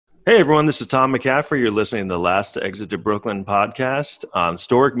Hey everyone, this is Tom McCaffrey. You're listening to the Last Exit to Brooklyn podcast on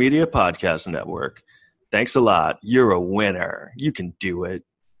Storic Media Podcast Network. Thanks a lot. You're a winner. You can do it.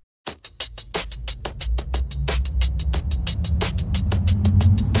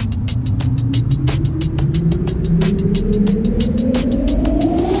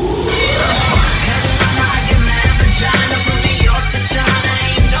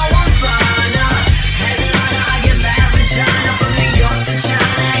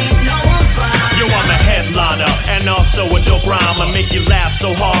 So a dope rhyme, I make you laugh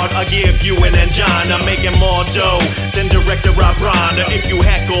so hard, I give you an angina, making more dough than director Rob Reiner. If you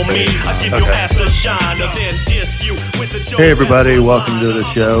heckle me, I give your ass a shiner, then diss you with the dope. Hey everybody, welcome to the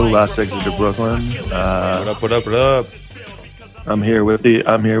show, Last Exit to Brooklyn. What up? I'm here with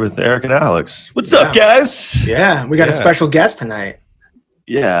Eric and Alex. What's up, guys? Yeah, we got a special guest tonight.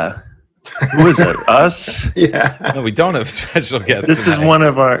 Yeah. Who is it? Us? Yeah. No, we don't have special guests. This tonight. is one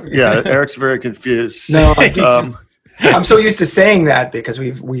of our. Yeah, Eric's very confused. No, I'm so used to saying that because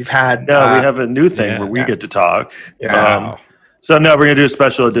we've had. No, we have a new thing where we get to talk. Yeah. So no, we're gonna do a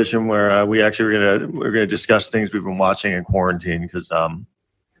special edition where we're gonna discuss things we've been watching in quarantine because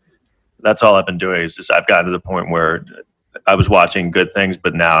that's all I've been doing is just I've gotten to the point where I was watching good things,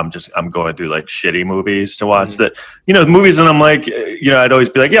 but now I'm going through like shitty movies to watch that, movies, and I'm like, I'd always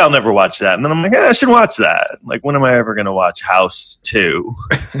be like, yeah, I'll never watch that, and then I'm like, I should watch that. Like, when am I ever gonna watch House 2?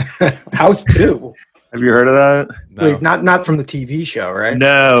 House 2. Have you heard of that? No. Wait, not from the TV show, right?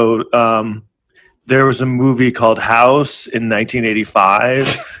 No. There was a movie called House in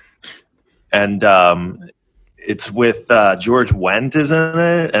 1985, and it's with George Wendt is in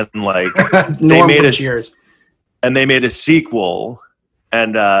it, and like Norm from Cheers. And they made a sequel,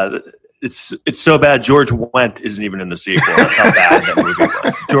 and it's so bad George Wendt isn't even in the sequel. That's how bad that movie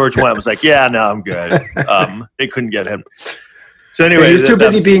was. George Wendt was like, "Yeah, no, I'm good." They couldn't get him. So anyway, he was too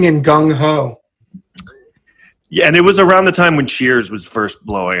busy being in Gung Ho. Yeah, and it was around the time when Cheers was first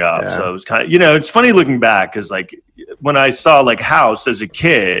blowing up. Yeah. So it was kind of, it's funny looking back because, like, when I saw, like, House as a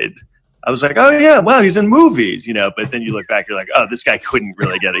kid, I was like, oh, yeah, wow, he's in movies, But then you look back, you're like, oh, this guy couldn't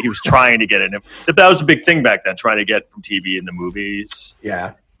really get it. He was trying to get in it. That was a big thing back then, trying to get from TV into movies.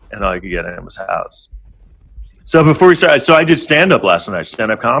 Yeah. And all I could get in was House. So before we started, I did stand-up last night,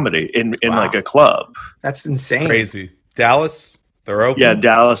 stand-up comedy in like, a club. That's insane. Crazy. Dallas? They're open? Yeah,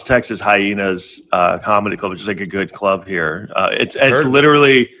 Dallas, Texas, Hyenas Comedy Club, which is like a good club here. It's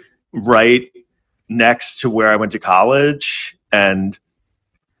literally right next to where I went to college, and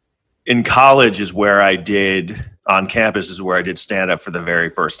in college is where I did on campus is where I did stand up for the very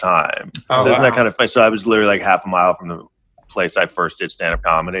first time. Oh, so isn't that kind of funny? So I was literally like half a mile from the place I first did stand up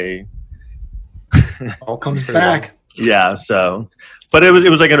comedy. All comes back. Yeah. So, but it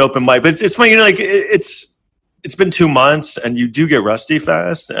was like an open mic. But it's funny, it's been 2 months and you do get rusty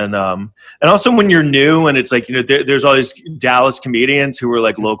fast. And also when you're new and it's like, there's all these Dallas comedians who are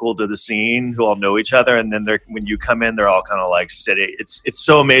like local to the scene who all know each other. And then when you come in, they're all kind of like sitting. It's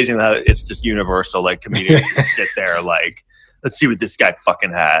so amazing how it's just universal. Like comedians just sit there like, let's see what this guy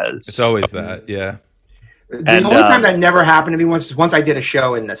fucking has. It's always that. Yeah. The only time that never happened to me once I did a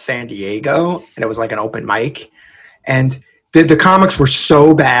show in San Diego and it was like an open mic and the comics were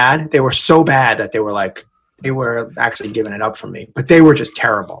so bad. They were so bad that they were actually giving it up for me, but they were just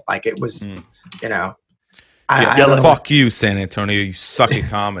terrible. Like it was, fuck you, San Antonio. You suck at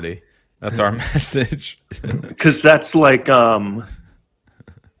comedy. That's our message. Because that's like, that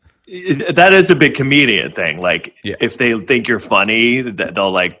is a big comedian thing. Like if they think you're funny,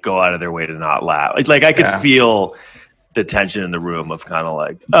 they'll like go out of their way to not laugh. It's like I could feel the tension in the room of kind of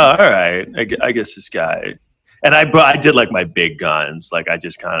like, oh, all right, I guess this guy. And I did like my big guns. Like I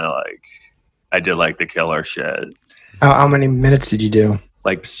just kind of like. I did like the killer shit. How many minutes did you do?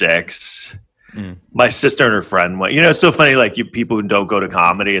 Like 6. My sister and her friend went. It's so funny. Like people who don't go to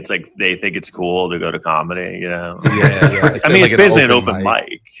comedy, it's like they think it's cool to go to comedy. Yeah. I mean, it's basically an open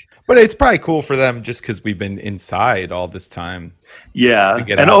mic. But it's probably cool for them just because we've been inside all this time. Yeah,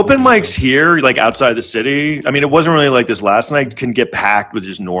 and open mics here, like outside the city. I mean, it wasn't really like this last night. Can get packed with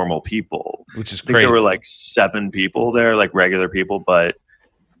just normal people, which is crazy. There were like 7 people there, like regular people, but.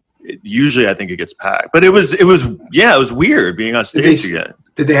 Usually I think it gets packed, but it was weird being on stage again.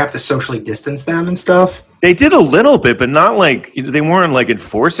 Did they have to socially distance them and stuff? They did a little bit, but not like they weren't like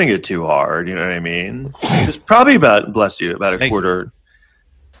enforcing it too hard. You know what I mean? It was probably about a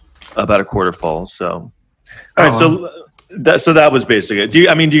quarter full. So, all right. So that was basically it. Do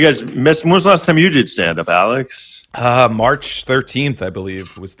you guys miss? When was the last time you did stand up, Alex? March 13th, I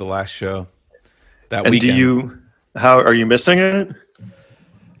believe, was the last show that weekend. How are you missing it?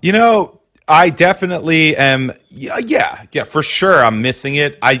 I definitely am. Yeah, for sure. I'm missing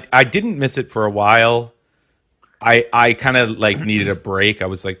it. I didn't miss it for a while. I kind of like needed a break. I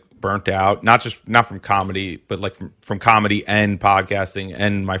was like burnt out, not from comedy, but like from comedy and podcasting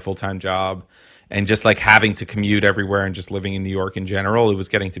and my full-time job, and just like having to commute everywhere and just living in New York in general. It was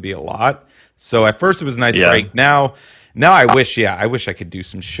getting to be a lot. So at first it was a nice break. Now I wish I could do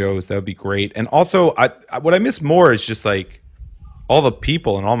some shows. That would be great. And also what I miss more is just like all the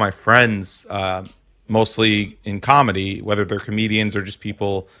people and all my friends, mostly in comedy, whether they're comedians or just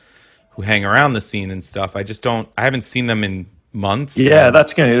people who hang around the scene and stuff. I haven't seen them in months. Yeah,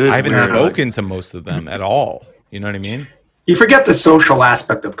 that's good. I haven't spoken to most of them at all. You know what I mean? You forget the social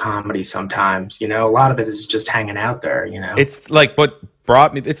aspect of comedy sometimes. You know, a lot of it is just hanging out there. You know, it's like what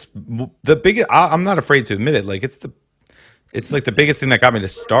brought me. It's the biggest. I'm not afraid to admit it. Like it's like the biggest thing that got me to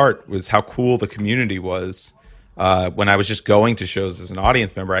start was how cool the community was. When I was just going to shows as an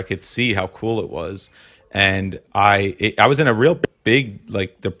audience member, I could see how cool it was, and I was in a real big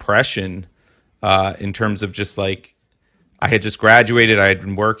like depression in terms of just like I had just graduated. I had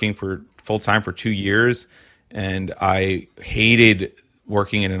been working for full time for 2 years, and I hated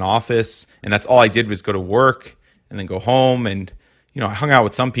working in an office. And that's all I did was go to work and then go home. And I hung out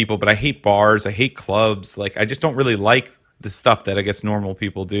with some people, but I hate bars. I hate clubs. Like I just don't really like the stuff that I guess normal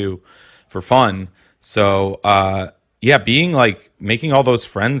people do for fun. So being like making all those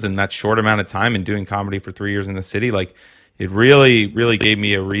friends in that short amount of time and doing comedy for 3 years in the city, like it really, really gave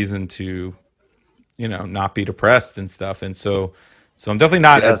me a reason to, not be depressed and stuff. And so I'm definitely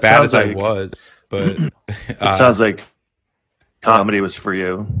not as bad as I was, but it sounds like comedy was for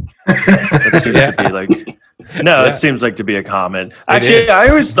you. It seems to be like, it seems like to be a comment. Actually, I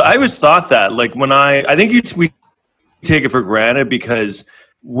always thought that, like when I think we take it for granted because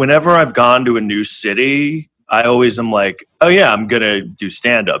whenever I've gone to a new city, I always am like, oh yeah, I'm going to do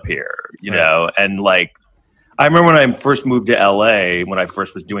stand up here, you know? And like, I remember when I first moved to LA, when I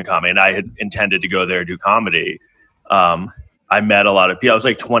first was doing comedy and I had intended to go there and do comedy. I met a lot of people. I was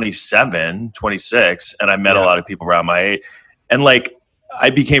like 27, 26, and I met a lot of people around my age. And like,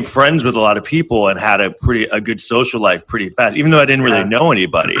 I became friends with a lot of people and had a good social life pretty fast, even though I didn't really know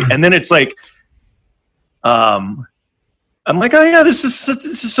anybody. And then it's like, I'm like, oh yeah, this is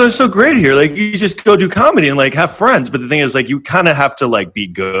so great here. Like you just go do comedy and like have friends. But the thing is, like, you kind of have to like be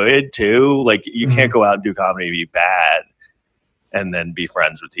good too. Like you can't go out and do comedy and be bad and then be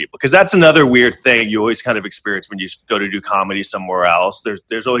friends with people. Because that's another weird thing you always kind of experience when you go to do comedy somewhere else.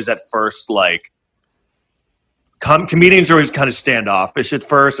 There's always that first like, comedians are always kind of standoffish at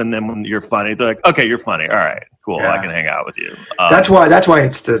first, and then when you're funny, they're like, okay, you're funny. All right, cool. I can hang out with you. That's why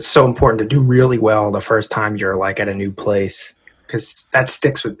it's so important to do really well the first time you're like at a new place, because that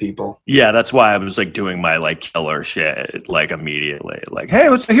sticks with people. Yeah, that's why I was like doing my like killer shit like immediately. Like, hey,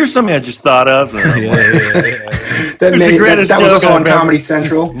 here's something I just thought of. That was also on Comedy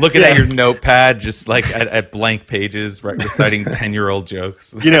Central. Looking at your notepad, just like at blank pages, reciting 10-year-old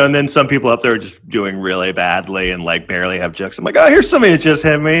jokes. And then some people up there are just doing really badly and like barely have jokes. I'm like, oh, here's something that just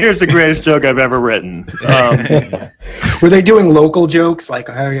hit me. Here's the greatest joke I've ever written. Were they doing local jokes? Like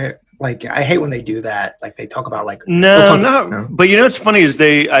I hate when they do that. Like they talk about like no. But it's funny is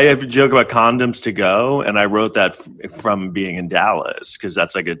I have a joke about condoms to go, and I wrote that from being in Dallas because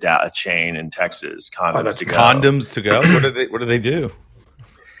that's like a chain in Texas. Condoms to go. Condoms to go. What do they do?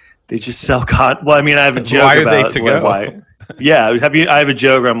 They just sell Well, I mean, I have a joke. Why are they to go? Why? Yeah, I have a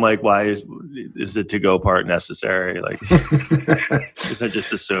joke where I'm like, why is the to go part necessary? Like, because I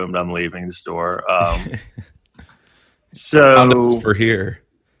just assumed I'm leaving the store. So condoms for here.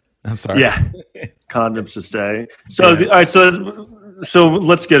 I'm sorry. Yeah, condoms to stay. So, all right. So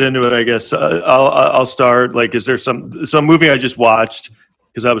let's get into it. I guess I'll start. Like, is there a movie I just watched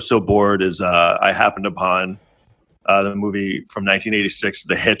because I was so bored? I happened upon the movie from 1986,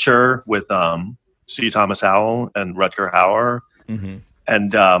 The Hitcher, with C. Thomas Howell and Rutger Hauer. Mm-hmm.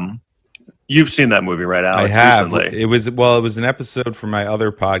 And you've seen that movie, right, Alex? I have. Recently. It was an episode from my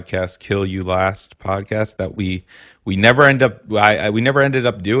other podcast, Kill You Last podcast, that we never ended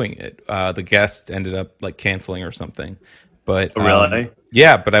up doing it. The guest ended up like canceling or something. But really?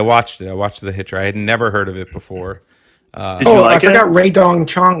 Yeah, but I watched it. I watched The Hitcher. I had never heard of it before. Did you like it? I forgot Ray Dong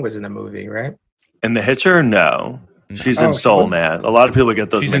Chong was in the movie, right? In The Hitcher? No. She's in Soul Man. A lot of people get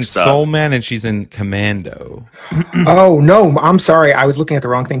those mixed up. She's in Soul Man and she's in Commando. Oh, no. I'm sorry. I was looking at the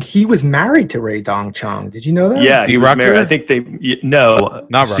wrong thing. He was married to Ray Dong Chong. Did you know that? Yeah, he was married. I think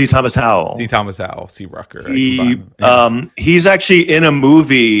not C. Thomas Howell. C. Thomas Howell. C. Rucker. He's actually in a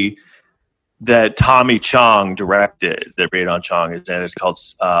movie that Tommy Chong directed that Ray Dong Chong is in. It's called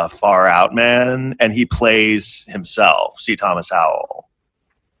Far Out Man, and he plays himself, C. Thomas Howell.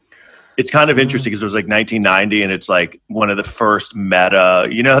 it's kind of interesting because it was like 1990 and it's like one of the first meta,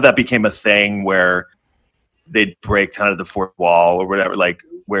 you know how that became a thing where they'd break kind of the fourth wall or whatever, like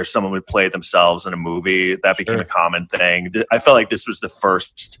where someone would play themselves in a movie. That became a common thing. I felt like this was the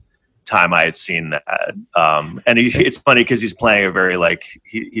first time I had seen that. And it's funny because he's playing a very like,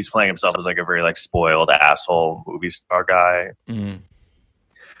 he's playing himself as like a very like spoiled asshole movie star guy.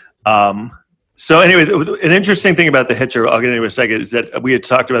 So anyway, an interesting thing about The Hitcher, I'll get into in a second, is that we had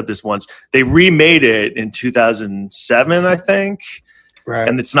talked about this once. They remade it in 2007, I think. Right.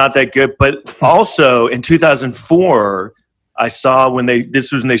 And it's not that good. But also in 2004, I saw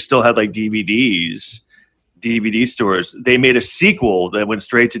this was when they still had like DVD stores. They made a sequel that went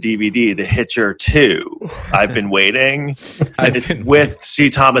straight to DVD, The Hitcher 2. I've Been Waiting. With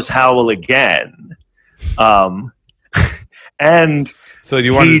C. Thomas Howell again. And so do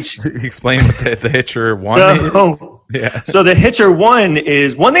you want to explain what the Hitcher 1 is? Yeah. So The Hitcher 1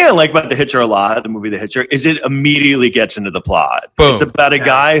 is, one thing I like about The Hitcher a lot, the movie The Hitcher, is it immediately gets into the plot. Boom. It's about a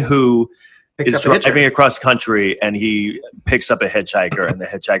guy who is driving across country and he picks up a hitchhiker and the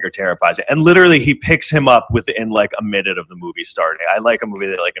hitchhiker terrifies it. And literally he picks him up within like a minute of the movie starting. I like a movie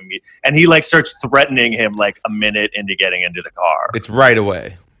that like and he like starts threatening him like a minute into getting into the car. It's right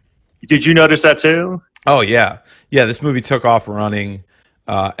away. Did you notice that too? Oh yeah. Yeah, this movie took off running.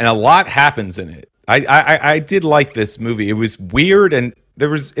 And a lot happens in it. I did like this movie. It was weird, and it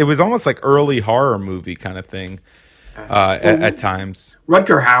was almost like early horror movie kind of thing at times.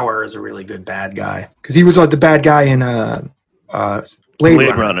 Rutger Hauer is a really good bad guy because he was like the bad guy in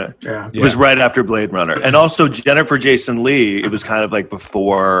Blade Runner. Yeah, it was right after Blade Runner, and also Jennifer Jason Leigh. It was kind of like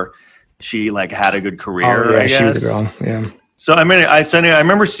before she like had a good career. Oh, yeah, I guess. she was a girl. Yeah. So I mean, I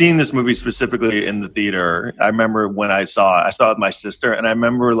remember seeing this movie specifically in the theater. I remember when I saw it with my sister, and I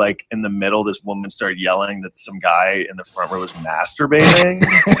remember like in the middle, this woman started yelling that some guy in the front row was masturbating.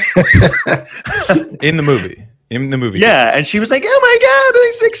 In the movie. Yeah, and she was like, "Oh my God,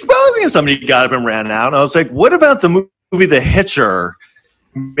 he's exposing!" And somebody got up and ran out. And I was like, "What about the movie The Hitcher?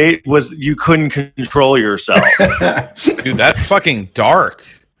 You couldn't control yourself, dude? That's fucking dark."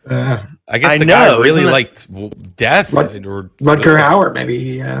 I guess the guy really liked death. Rutger Hauer, maybe.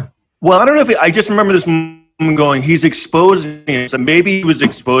 Yeah. Well, I don't know if I just remember this woman going, he's exposing himself. Maybe he was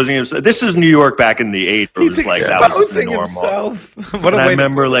exposing himself. This is New York back in the 80s. He's like, exposing himself. What I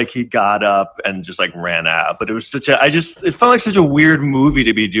remember like he got up and just like ran out. But it was it felt like such a weird movie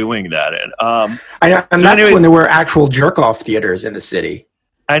to be doing that in. I know, and that's when there were actual jerk-off theaters in the city.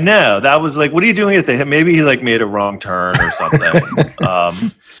 I know. That was like, what are you doing at the hip? Maybe he like made a wrong turn or something.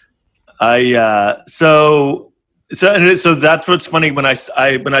 So that's what's funny. When I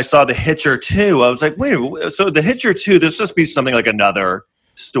saw The Hitcher 2, I was like, wait, so The Hitcher 2, this must be something like another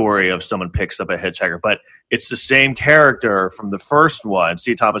story of someone picks up a hitchhiker, but it's the same character from the first one,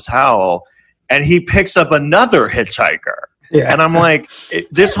 C. Thomas Howell, and he picks up another hitchhiker. Yeah. And I'm like,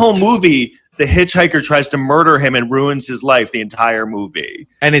 this whole movie, the hitchhiker tries to murder him and ruins his life the entire movie.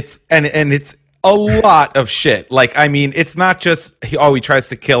 And it's a lot of shit. Like, I mean, it's not just he tries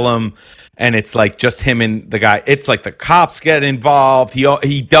to kill him and it's like just him and the guy. It's like the cops get involved.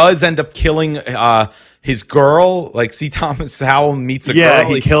 He does end up killing his girl. Like C. Thomas Howell meets a girl. Yeah,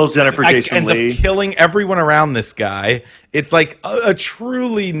 he kills Jennifer Jason Leigh. Ends up killing everyone around this guy. It's like a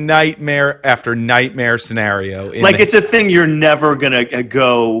truly nightmare after nightmare scenario. Like it's a thing you're never going to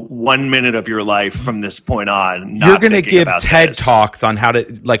go 1 minute of your life from this point on. You're going to give TED Talks on how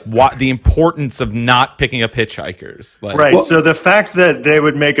to, like, what the importance of not picking up hitchhikers. Like, right. So the fact that they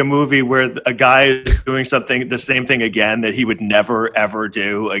would make a movie where a guy is doing the same thing again that he would never, ever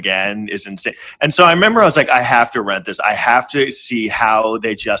do again is insane. And so I remember I was like, I have to rent this. I have to see how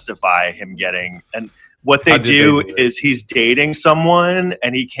they justify him getting... And what they do is he's dating someone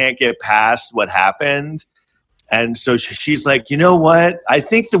and he can't get past what happened. And so she's like, you know what? I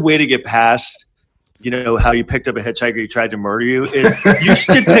think the way to get past, how you picked up a hitchhiker, he tried to murder you, is you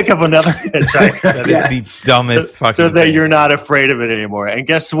should pick up another hitchhiker. That is the dumbest fucking so that thing. You're not afraid of it anymore. And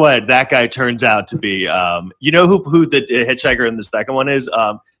guess what? That guy turns out to be, who the hitchhiker in the second one is?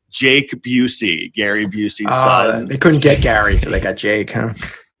 Jake Busey, Gary Busey's son. They couldn't get Gary, so they got Jake, huh?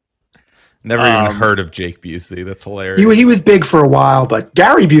 Never even heard of Jake Busey. That's hilarious. He was big for a while, but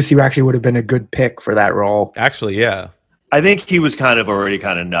Gary Busey actually would have been a good pick for that role. Actually, yeah. I think he was already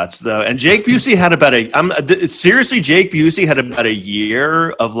nuts though. And Jake Busey had about Jake Busey had about a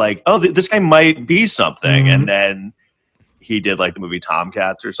year of like, oh, this guy might be something. Mm-hmm. And then he did like the movie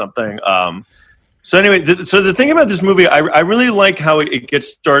Tomcats or something. So anyway, the thing about this movie, I really like how it gets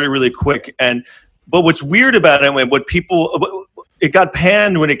started really quick. But what's weird about it, it got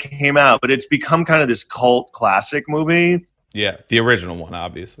panned when it came out, but it's become kind of this cult classic movie. Yeah, the original one,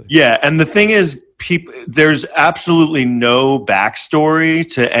 obviously. Yeah, and the thing is, there's absolutely no backstory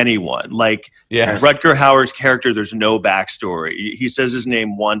to anyone. Like Rutger Hauer's character, there's no backstory. He says his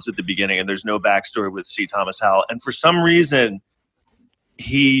name once at the beginning, and there's no backstory with C. Thomas Howell. And for some reason,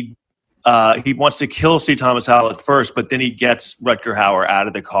 he wants to kill C. Thomas Howell at first, but then he gets Rutger Hauer out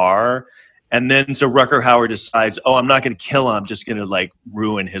of the car. And then so Rutger Hauer decides, oh, I'm not going to kill him. I'm just going to like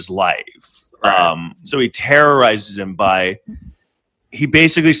ruin his life. Right. So he terrorizes him he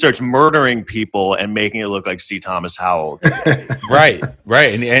basically starts murdering people and making it look like C. Thomas Howell. Right.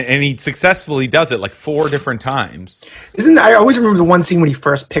 And he successfully does it like 4 different times. I always remember the one scene when he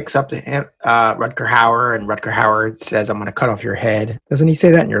first picks up Rutger Hauer, and Rutger Hauer says, I'm going to cut off your head. Doesn't he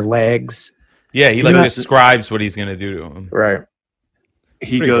say that in your legs? Yeah, he describes what he's going to do to him. Right.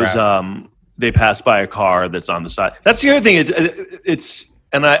 He goes, they pass by a car that's on the side. That's the other thing. It's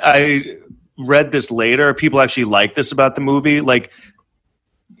and I read this later. People actually like this about the movie. Like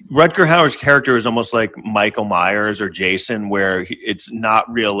Rutger Hauer's character is almost like Michael Myers or Jason, where it's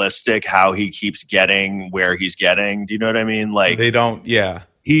not realistic how he keeps getting where he's getting. Do you know what I mean? Like they don't. Yeah.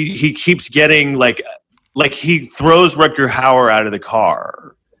 He keeps getting like he throws Rutger Hauer out of the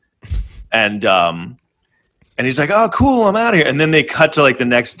car, and he's like, oh, cool, I'm out of here. And then they cut to like the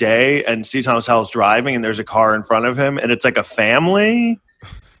next day, and C. Thomas Howell's driving, and there's a car in front of him, and it's like a family.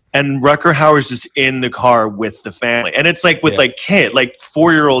 And Rutger Hauer's just in the car with the family. And it's like with like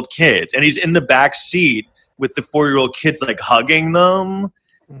 4-year-old kids. And he's in the back seat with the 4-year-old kids like hugging them.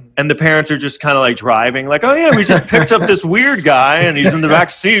 And the parents are just kind of like driving like, oh yeah, we just picked up this weird guy and he's in the back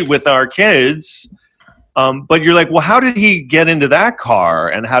seat with our kids. But you're like, well, how did he get into that car,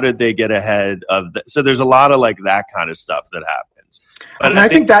 and how did they get ahead of so there's a lot of like that kind of stuff that happens. But I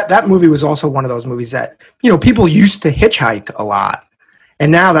think that movie was also one of those movies that, people used to hitchhike a lot,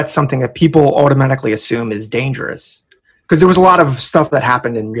 and now that's something that people automatically assume is dangerous, because there was a lot of stuff that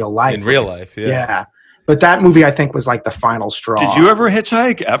happened in real life. Yeah. But that movie, I think, was like the final straw. Did you ever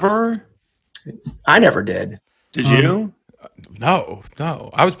hitchhike ever? I never did. Did you? No.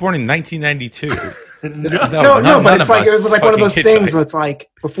 I was born in 1992. No, but it was like one of those things that's like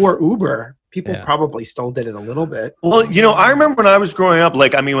before Uber, people probably still did it a little bit. Well, I remember when I was growing up,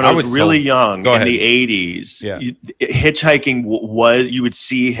 when I was really young in the 80s, hitchhiking was, you would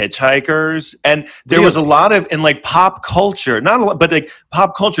see hitchhikers, and there was a lot of, in like pop culture, not a lot, but like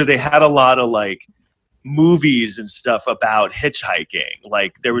pop culture, they had a lot of like movies and stuff about hitchhiking.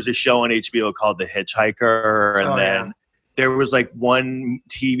 Like there was a show on HBO called The Hitchhiker, and then there was like one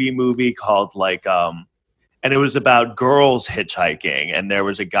TV movie called like and it was about girls hitchhiking, and there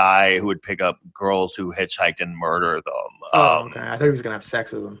was a guy who would pick up girls who hitchhiked and murder them. Okay. I thought he was gonna have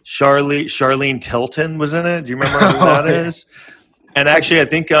sex with them. Charlene Tilton was in it. Do you remember who that is? And actually, I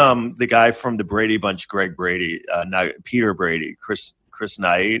think the guy from the Brady Bunch, Greg Brady, not Peter Brady, Chris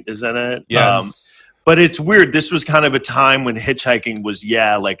Knight is in it. Yes. But it's weird. This was kind of a time when hitchhiking was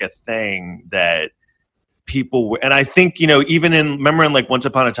like a thing that people were, and I think even remember in like Once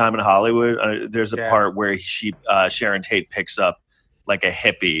Upon a Time in Hollywood, there's a part where Sharon Tate picks up like a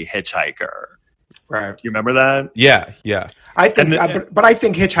hippie hitchhiker. Right. Do you remember that? Yeah. I think, but I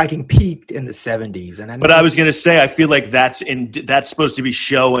think hitchhiking peaked in the 70s, but I was going to say, I feel like that's supposed to be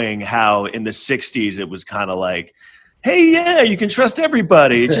showing how in the 60s it was kind of like, hey, you can trust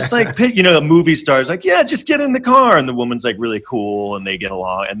everybody. Just like, a movie star's like, just get in the car, and the woman's like really cool, and they get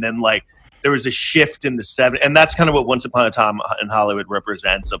along, and then like there was a shift in the 70s, and that's kind of what Once Upon a Time in Hollywood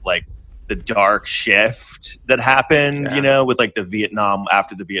represents, of like the dark shift that happened, with like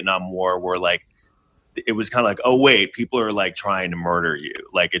after the Vietnam War, where like it was kind of like, oh wait, people are like trying to murder you.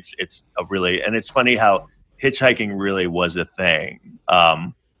 Like it's a really, and it's funny how hitchhiking really was a thing.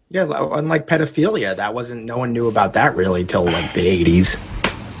 Unlike pedophilia, no one knew about that really till like the 80s.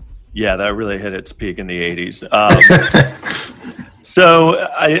 Yeah, that really hit its peak in the 80s. So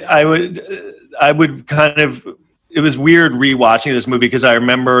I would kind of, it was weird rewatching this movie, because I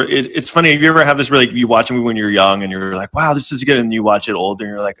remember it's funny. If you ever have this really, you watch a movie when you're young and you're like, wow, this is good, and you watch it older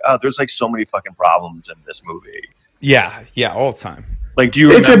and you're like, oh, there's like so many fucking problems in this movie. Yeah, all the time. Like, do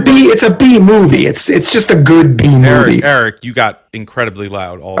you? It's a B movie. It's just a good B movie. Eric, you got incredibly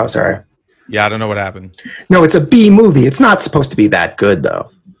loud. Sorry. Yeah, I don't know what happened. No, it's a B movie. It's not supposed to be that good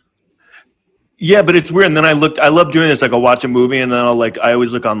though. Yeah, but it's weird. And then I love doing this. Like, I'll watch a movie, and then I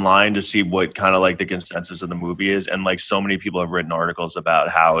always look online to see what kind of like the consensus of the movie is. And like so many people have written articles about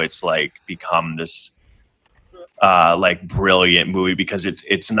how it's like become this like brilliant movie, because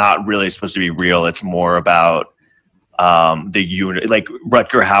it's not really supposed to be real. It's more about the unit. Like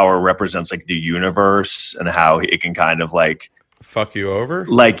Rutger Hauer represents like the universe and how it can kind of like fuck you over.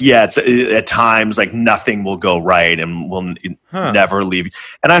 Like, yeah, it's at times like nothing will go right and will never leave.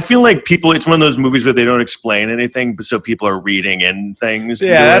 And I feel like it's one of those movies where they don't explain anything, but so people are reading in things.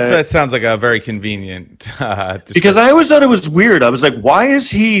 Yeah, that sounds like a very convenient. Because I always thought it was weird. I was like, why is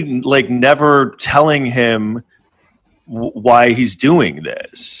he like never telling him why he's doing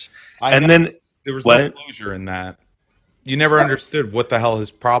this? Then there was no closure in that. You never understood what the hell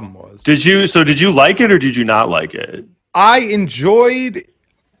his problem was. Did you like it or did you not like it? I enjoyed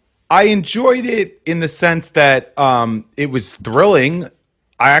it in the sense that it was thrilling.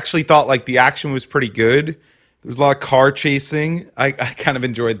 I actually thought like the action was pretty good. There was a lot of car chasing. I kind of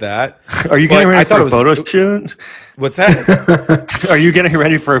enjoyed that. Are you getting ready for a photo shoot? What's that? Are you getting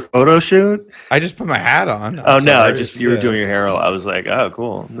ready for a photo shoot? I just put my hat on. You were doing your hair. I was like, oh,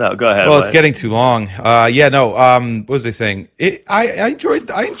 cool. No, go ahead. Well, it's getting too long. What was I saying? I enjoyed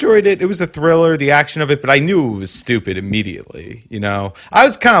it. It was a thriller, the action of it, but I knew it was stupid immediately. You know, I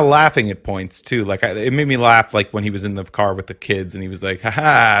was kind of laughing at points too. Like it made me laugh, like when he was in the car with the kids and he was like,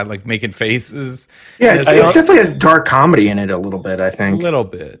 haha, like making faces. Yeah, it definitely has dark comedy in it a little bit, I think. A little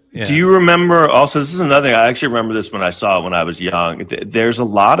bit. Yeah. Do you remember also, this is another thing, I actually remember this when I saw it when I was young. There's a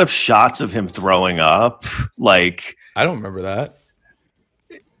lot of shots of him throwing up. Like, I don't remember that.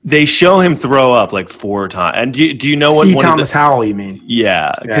 They show him throw up like 4 times. And do you know what? C. Thomas Howell, you mean?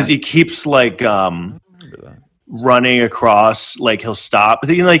 Yeah, because he keeps like running across. Like he'll stop.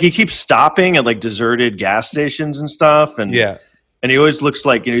 Like he keeps stopping at like deserted gas stations and stuff. And yeah. And he always looks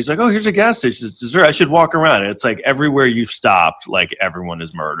like, he's like, oh, here's a gas station. It's dessert. I should walk around. And it's like everywhere you've stopped, like everyone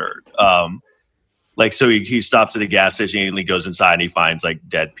is murdered. Like, so he stops at a gas station and he goes inside and he finds like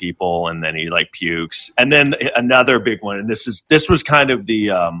dead people and then he like pukes. And then another big one. And this was kind of the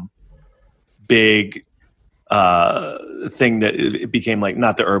big thing that it became like,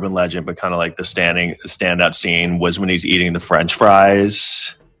 not the urban legend, but kind of like the standout scene was when he's eating the French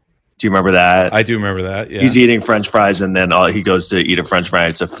fries. Do you remember that? I do remember that. Yeah. He's eating French fries, and then he goes to eat a French fry.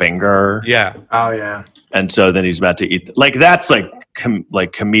 It's a finger. Yeah. Oh yeah. And so then he's about to eat. Like that's like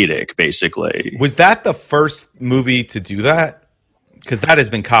comedic, basically. Was that the first movie to do that? Because that has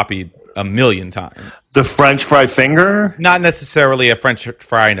been copied a million times. The French fry finger? Not necessarily a French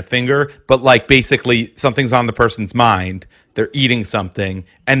fry and a finger, but like basically something's on the person's mind. They're eating something,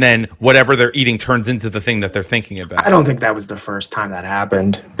 and then whatever they're eating turns into the thing that they're thinking about. I don't think that was the first time that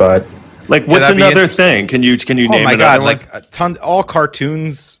happened, but like, what's another thing? Can you name? Oh my god! Like a ton. All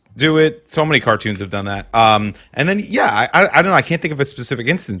cartoons do it. So many cartoons have done that. And then I don't know. I can't think of a specific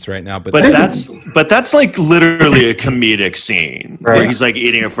instance right now, but that's like literally a comedic scene where he's like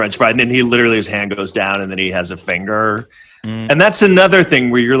eating a French fry, and then his hand goes down, and then he has a finger. And that's another thing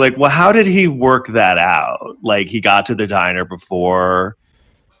where you're like, well, how did he work that out? Like, he got to the diner before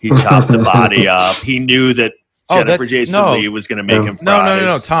he chopped the body up. He knew that Jennifer Jason Leigh was going to make him fries.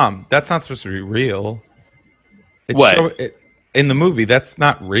 No, Tom. That's not supposed to be real. What? In the movie, that's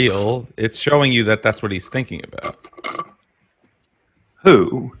not real. It's showing you that that's what he's thinking about.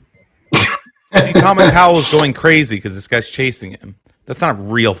 Who? See, Thomas Howell's going crazy because this guy's chasing him. That's not a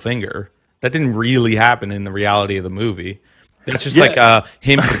real finger. That didn't really happen in the reality of the movie. That's just like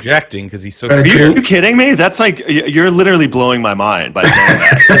him projecting because he's so. Are you kidding me? That's like you're literally blowing my mind by saying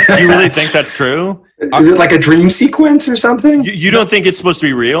that. Do you really think that's true? Is it like a dream sequence or something? You don't think it's supposed to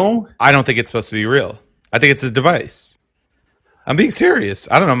be real? I don't think it's supposed to be real. I think it's a device. I'm being serious.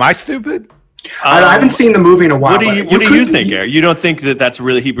 I don't know. Am I stupid? I haven't seen the movie in a while. What do you think, Eric? You don't think that's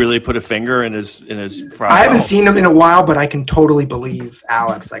really he really put a finger in his fry? I haven't seen him in a while, but I can totally believe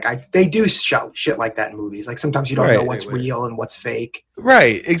Alex. Like they do shit like that in movies. Like sometimes you don't know what's real and what's fake.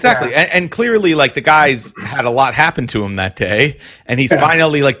 Right, exactly. Yeah. And clearly, like, the guy's had a lot happen to him that day, and he's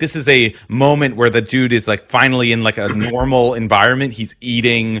finally, like, this is a moment where the dude is, like, finally in, like, a normal environment. He's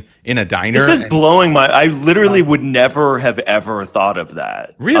eating in a diner. This is blowing my... I literally would never have ever thought of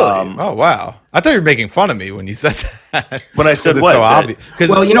that. Really? Oh, wow. I thought you were making fun of me when you said that. When I said what? So obvious.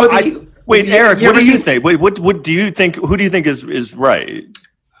 Well, you know... Wait, Eric, what do you think? Wait, what do you think? Who do you think is right?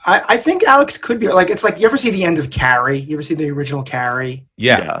 I think Alex could be like, it's like, you ever see the end of Carrie? You ever see the original Carrie?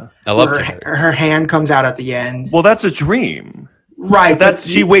 Yeah. I love Carrie. Her hand comes out at the end. Well, that's a dream. Right.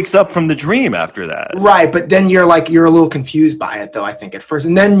 She wakes up from the dream after that. Right. But then you're a little confused by it though, I think at first.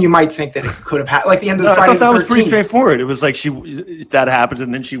 And then you might think that it could have happened, like the end of the Friday the 13th. I thought that was pretty straightforward. It was like that happens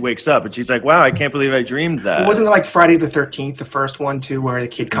and then she wakes up and she's like, wow, I can't believe I dreamed that. It wasn't like Friday the 13th, the first one too, where the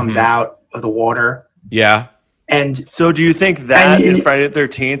kid comes out of the water. Yeah. And so do you think that in Friday the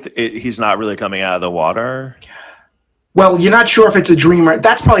 13th, he's not really coming out of the water? Well, you're not sure if it's a dream.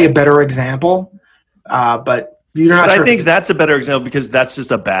 That's probably a better example. But You're not But sure I if think it's- that's a better example because that's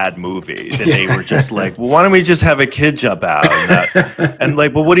just a bad movie. That they were just like, well, why don't we just have a kid jump out? And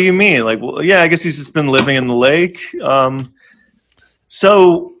like, well, what do you mean? Like, well, yeah, I guess he's just been living in the lake.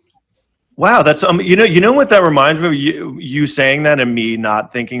 So, wow, that's you know what that reminds me of? You saying that and me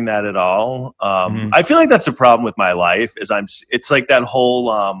not thinking that at all. I feel like that's a problem with my life. It's like that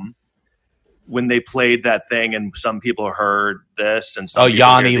whole. When they played that thing and some people heard this and some people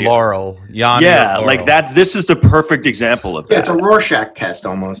Yanni heard Laurel. Yanni yeah, Laurel. like that. This is the perfect example of that. Yeah, it's a Rorschach test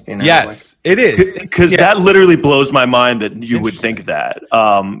almost. You know, Yes, it is. Because that literally blows my mind that you would think that.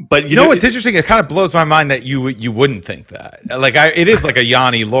 But you know what's interesting? It kind of blows my mind that you wouldn't think that. Like it is like a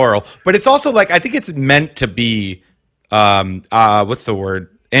Yanni Laurel, but it's also like I think it's meant to be what's the word?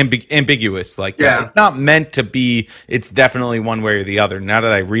 Ambiguous. Like that. It's not meant to be. It's definitely one way or the other. Now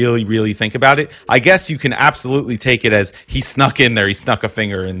that I really, really think about it, I guess you can absolutely take it as he snuck in there. He snuck a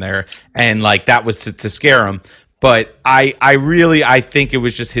finger in there, and like that was to scare him. But I think it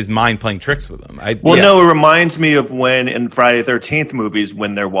was just his mind playing tricks with him. No, it reminds me of when in Friday the 13th movies,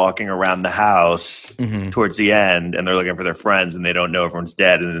 when they're walking around the house towards the end and they're looking for their friends and they don't know everyone's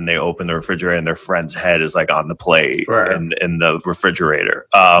dead. And then they open the refrigerator and their friend's head is like on the plate in the refrigerator.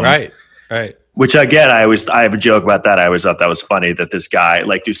 Right. Which again, I have a joke about that. I always thought that was funny that this guy,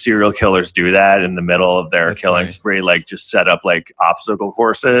 like, do serial killers do that in the middle of their killing spree? Like just set up like obstacle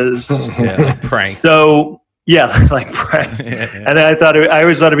courses. Like pranks. So, yeah, like prank. And I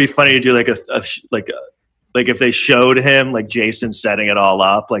always thought it'd be funny to do like like if they showed him like Jason setting it all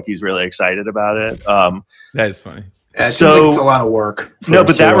up, like he's really excited about it. That is funny. Yeah, it seems like it's a lot of work. No,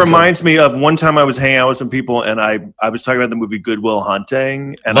 but that reminds me of one time I was hanging out with some people and I was talking about the movie Good Will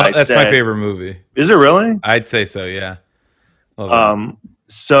Hunting, and that's my favorite movie. Is it really? I'd say so. Yeah.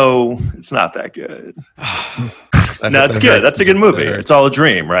 So it's not that good. No, it's good. That's a good movie. It's all a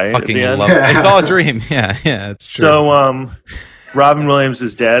dream, right? Fucking love it. It's all a dream. Yeah, it's true. So, Robin Williams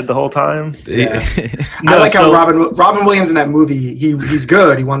is dead the whole time. Yeah. I like how Robin Williams in that movie. He's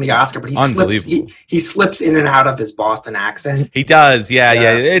good. He won the Oscar, but he slips in and out of his Boston accent. He does. Yeah.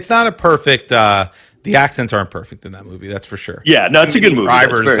 It's not a perfect. The accents aren't perfect in that movie. That's for sure. Yeah, no, it's a good movie.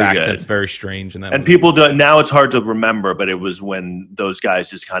 Driver's accent's very strange in that. And movie. People do now. It's hard to remember, but it was when those guys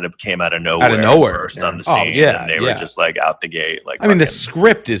just kind of came out of nowhere, burst on the scene. And they were just like out the gate. Like, I mean, the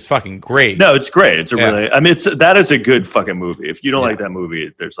script is fucking great. No, it's great. It's a really. I mean, that is a good fucking movie. If you don't like that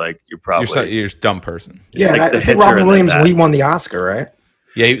movie, there's like you're a dumb person. Yeah, like I think Robin Williams he won the Oscar, right?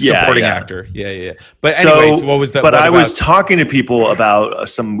 Yeah, he was supporting actor. Yeah. But anyways, what was that? But I was talking to people about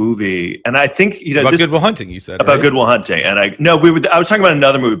some movie, and I think about Good Will Hunting. You said about Good Will Hunting, and I was talking about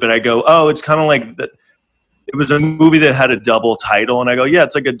another movie, but I go, oh, it's kind of like that. It was a movie that had a double title, and I go, yeah,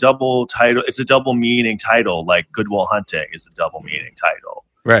 it's like a double title. It's a double meaning title, like Good Will Hunting is a double meaning title,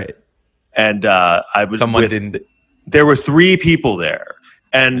 right? And I was there were three people there,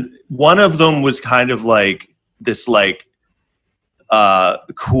 and one of them was kind of like this, like.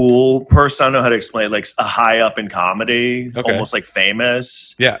 Cool person. I don't know how to explain it, like a high up in comedy, almost like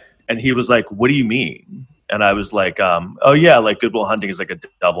famous. Yeah. And he was like, what do you mean? And I was like, oh yeah, like Good Will Hunting is like a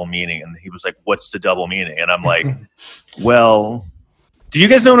double meaning. And he was like, what's the double meaning? And I'm like, well, do you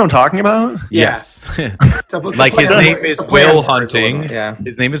guys know what I'm talking about? Yes. Like his name is Will Hunting. Yeah.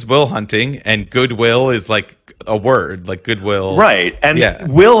 His name is Will Hunting, and Goodwill is like a word, like Goodwill. Right.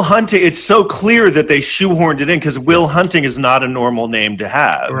 And Will Hunting, it's so clear that they shoehorned it in because Will Hunting is not a normal name to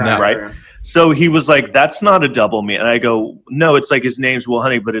have. Right. So he was like, that's not a double meaning. And I go, no, it's like his name's Will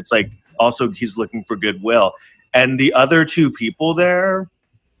Hunting, but it's like also he's looking for goodwill. And the other two people there,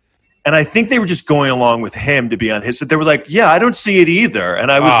 and I think they were just going along with him to be on his side. They were like, yeah, I don't see it either.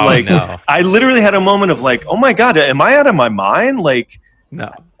 And I was I literally had a moment of like, oh my God, am I out of my mind? Like,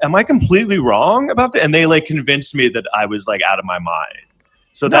 no. Am I completely wrong about that? And they like convinced me that I was like out of my mind.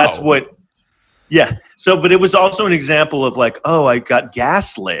 So that's what, So, but it was also an example of like, oh, I got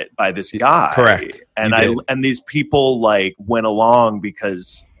gaslit by this guy. Correct. And and these people like went along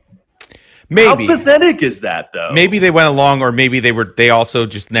because maybe. How pathetic is that though? Maybe they went along, or maybe they also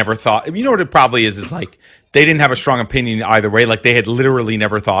just never thought. You know what it probably is like they didn't have a strong opinion either way. Like they had literally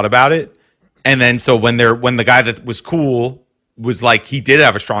never thought about it. And then so when the guy that was cool was like, he did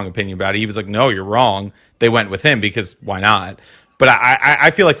have a strong opinion about it. He was like, no, you're wrong. They went with him because why not? But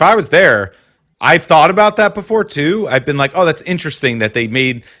I feel like if I was there, I've thought about that before too. I've been like, oh, that's interesting that they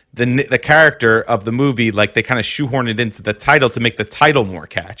made the character of the movie, like they kind of shoehorned it into the title to make the title more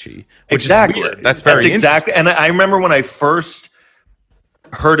catchy. Which is weird. That's exactly. And I remember when I first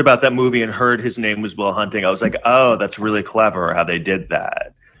heard about that movie and heard his name was Will Hunting, I was like, oh, that's really clever how they did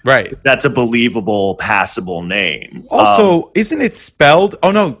that. Right. That's a believable, passable name. Also, isn't it spelled?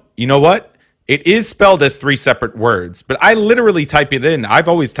 Oh, no. You know what? It is spelled as 3 separate words, but I literally type it in. I've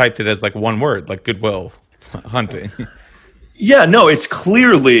always typed it as like one word, like Goodwill Hunting. Yeah, no, it's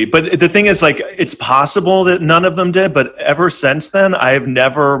clearly, but the thing is, like, it's possible that none of them did, but ever since then, I've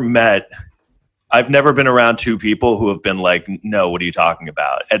never been around 2 people who have been like, no, what are you talking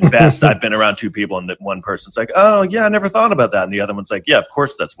about? At best, I've been around 2 people and that one person's like, oh, yeah, I never thought about that. And the other one's like, yeah, of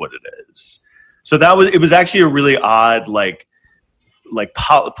course that's what it is. So it was actually a really odd,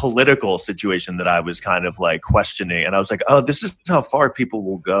 political situation that I was kind of like questioning. And I was like, oh, this is how far people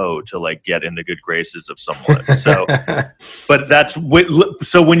will go to like get in the good graces of someone. So, but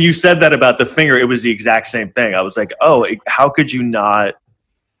so when you said that about the finger, it was the exact same thing. I was like, oh, how could you not?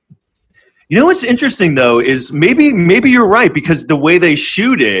 You know what's interesting though is maybe you're right, because the way they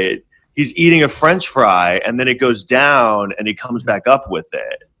shoot it, he's eating a French fry and then it goes down and he comes back up with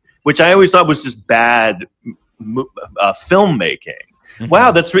it, which I always thought was just bad filmmaking. Mm-hmm.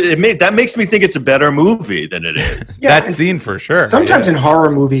 Wow, that makes me think it's a better movie than it is. Yeah, that scene for sure. Sometimes in horror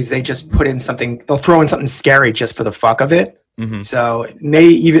movies they just put in something. They'll throw in something scary just for the fuck of it. Mm-hmm. So it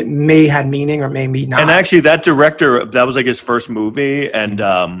may have meaning or may not. And actually, that director, that was like his first movie,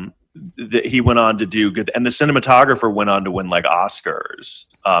 and he went on to do good. And the cinematographer went on to win like Oscars.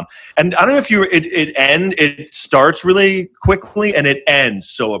 And I don't know if it starts really quickly and it ends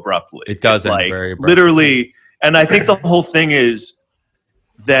so abruptly. It does end like very abruptly. Literally. And I think the whole thing is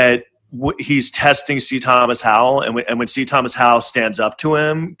that he's testing C. Thomas Howell, and when C. Thomas Howell stands up to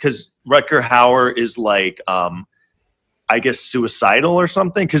him, because Rutger Hauer is like, I guess, suicidal or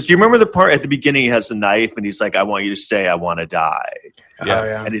something. Because do you remember the part at the beginning? He has the knife, and he's like, "I want you to say I want to die." Yes.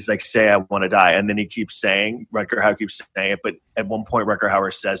 Oh, yeah. And he's like, "Say I want to die," and then he keeps saying, Rutger Hauer keeps saying it, but at one point, Rutger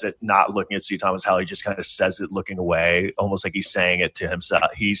Hauer says it, not looking at C. Thomas Howell. He just kind of says it, looking away, almost like he's saying it to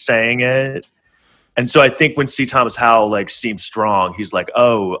himself. He's saying it. And so I think when C. Thomas Howell like seems strong, he's like,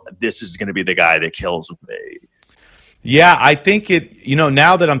 oh, this is going to be the guy that kills me. Yeah, I think it,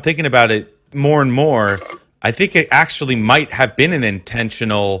 now that I'm thinking about it more and more, I think it actually might have been an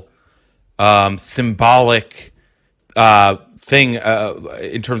intentional, symbolic thing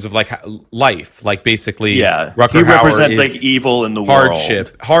in terms of like life, like basically, yeah, Rutger he represents Hauer like evil in the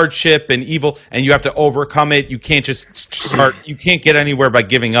hardship and evil, and you have to overcome it. You can't just start. You can't get anywhere by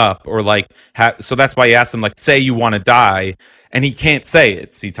giving up or like. So that's why he asked him like, say you want to die, and he can't say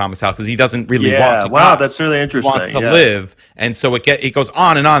it. See Thomas Howell, because he doesn't really want to. Wow, that's really interesting. He wants to live, and so it goes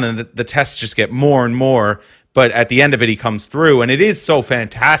on, and the tests just get more and more. But at the end of it, he comes through, and it is so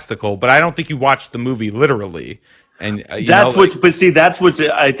fantastical. But I don't think you watch the movie literally. And I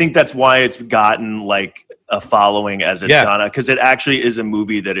think that's why it's gotten like a following as it's done, because it actually is a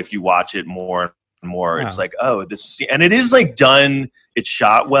movie that if you watch it more and more, it's like, oh, and it is like done. It's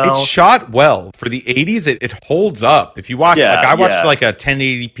shot well. It's shot well for the 80s. It holds up. If you watch, I watched like a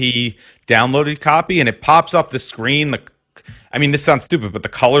 1080p downloaded copy, and it pops off the screen. I mean, this sounds stupid, but the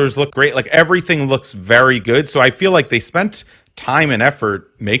colors look great. Like everything looks very good. So I feel like they spent time and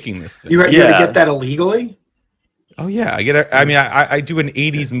effort making this thing. You had to get that illegally? Oh yeah, I do an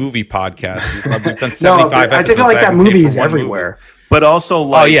 80s movie podcast. We've done 75 episodes. I think like that movie is everywhere. But also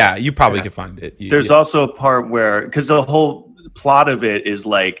like, oh yeah, you probably could find it. There's also a part where, because the whole plot of it is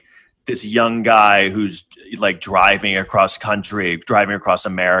like this young guy who's like driving across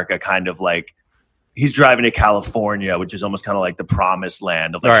America, kind of like he's driving to California, which is almost kind of like the promised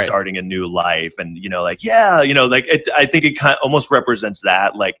land of like starting a new life. And, I think it kind of almost represents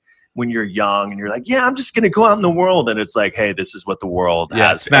that, like, when you're young and you're like, yeah, I'm just going to go out in the world. And it's like, hey, this is what the world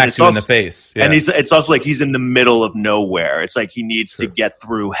has. Smacks you in the face. Yeah. And it's also like he's in the middle of nowhere. It's like he needs to get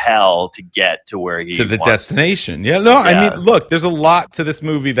through hell to get to where he wants destination. Yeah, no, I mean, look, there's a lot to this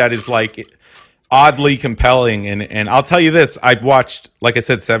movie that is like oddly compelling. And I'll tell you this, I've watched, like I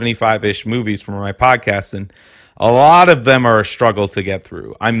said, 75-ish movies from my podcast, and a lot of them are a struggle to get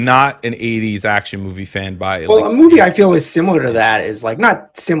through. I'm not an 80s action movie fan by it. Well, a movie I feel is similar to that is like,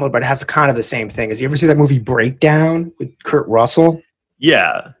 not similar, but it has kind of the same thing. You ever see that movie Breakdown with Kurt Russell?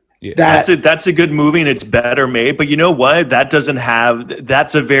 Yeah. That's a good movie and it's better made. But you know what? That's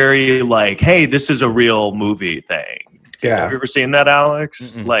a very like, hey, this is a real movie thing. Yeah. Have you ever seen that,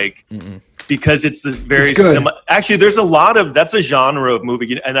 Alex? Mm-mm. Like, because it's this very similar. Actually, there's a lot of that's a genre of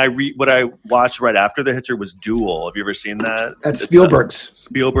movie. And what I watched right after The Hitcher was Duel. Have you ever seen that? That's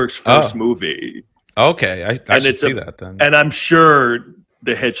Spielberg's first movie. Okay, I should see that then. And I'm sure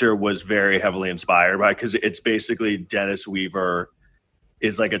The Hitcher was very heavily inspired by, because it's basically Dennis Weaver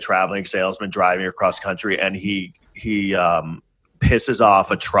is like a traveling salesman driving across country, and he pisses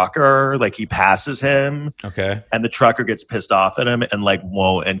off a trucker, like he passes him. Okay. And the trucker gets pissed off at him and like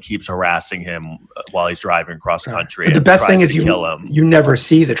won't, and keeps harassing him while he's driving across country. But the best thing is you never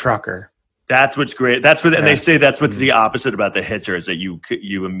see the trucker. That's what's great. That's what, and they say that's what's the opposite about The Hitcher is that you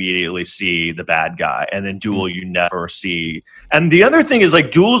immediately see the bad guy, and then Duel you never see. And the other thing is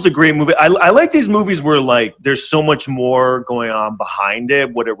like Duel is a great movie. I like these movies where like there's so much more going on behind it,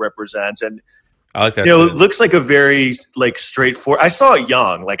 what it represents, and I like that. It looks like a very like straightforward. I saw it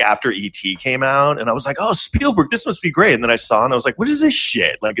young, like after E.T. came out, and I was like, "Oh, Spielberg, this must be great." And then I saw it, and I was like, "What is this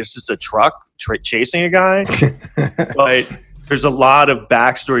shit? Like it's just a truck chasing a guy." But there's a lot of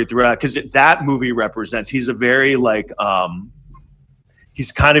backstory throughout because that movie represents. He's a very like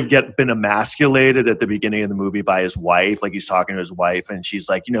he's kind of been emasculated at the beginning of the movie by his wife. Like he's talking to his wife, and she's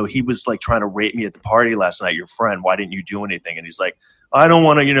like, he was like trying to rape me at the party last night. Your friend, why didn't you do anything? And he's like, I don't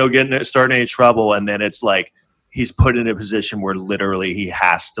want to, start any trouble. And then it's like he's put in a position where literally he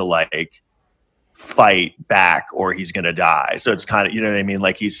has to like fight back or he's gonna die. So it's kind of, you know what I mean?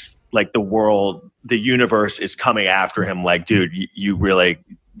 Like he's like the universe is coming after him. Like, dude,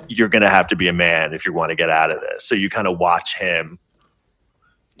 you're gonna have to be a man if you want to get out of this. So you kind of watch him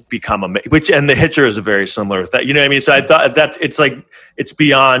become and The Hitcher is a very similar thing. You know what I mean? So I thought that it's like it's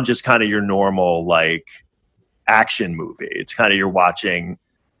beyond just kind of your normal like action movie. It's kind of you're watching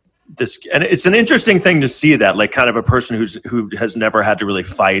this, and it's an interesting thing to see that like kind of a person who has never had to really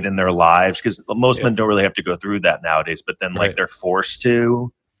fight in their lives, because most men don't really have to go through that nowadays, but then like they're forced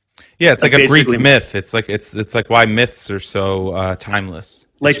to. Yeah, it's like a Greek myth. It's like why myths are so timeless.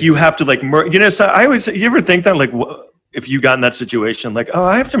 Like you have to like so I always, you ever think that like if you got in that situation, like, oh,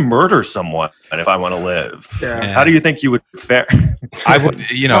 I have to murder someone if I want to live. Yeah. How do you think you would fare? I would,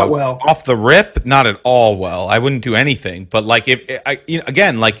 off the rip, not at all well. I wouldn't do anything. But like,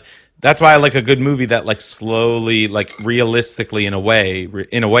 again, like that's why I like a good movie that like slowly, like realistically, in a way,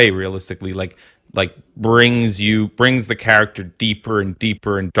 realistically, like brings the character deeper and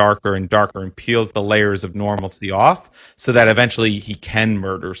deeper and darker and peels the layers of normalcy off, so that eventually he can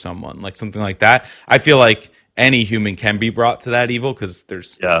murder someone, like something like that. I feel like any human can be brought to that evil because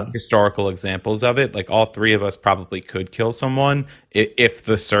there's historical examples of it. Like all three of us probably could kill someone if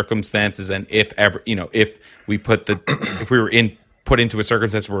the circumstances and if we put if we were put into a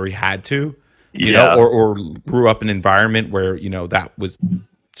circumstance where we had to, or grew up in an environment where that was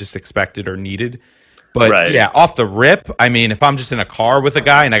just expected or needed. But off the rip, I mean, if I'm just in a car with a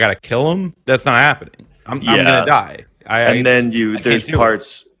guy and I gotta kill him, that's not happening. I'm gonna die. There's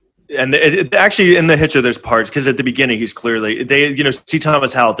parts. And actually, in The Hitcher, there's parts because at the beginning he's clearly C.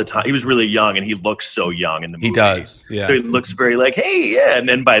 Thomas Howell at the time, he was really young and he looks so young in the movie. He does, yeah. So he looks very like, hey, yeah. And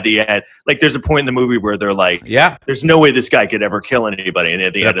then by the end, like there's a point in the movie where they're like, yeah, there's no way this guy could ever kill anybody. And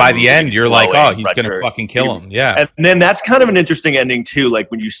at the end, by the end, you're like, oh, he's gonna fucking kill him, yeah. And then that's kind of an interesting ending too. Like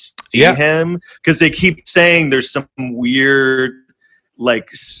when you see him, because they keep saying there's some weird like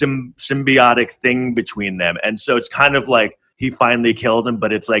symbiotic thing between them, and so it's kind of like. He finally killed him,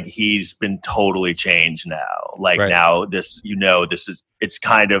 but it's like he's been totally changed now. Like now it's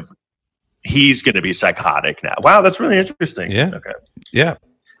kind of, he's going to be psychotic now. Wow, that's really interesting. Yeah. Okay. Yeah.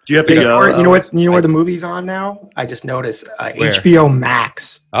 Do you have to go? You know where the movie's on now? I just noticed HBO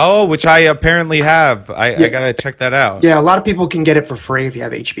Max. Oh, which I apparently have. I gotta check that out. Yeah, a lot of people can get it for free if you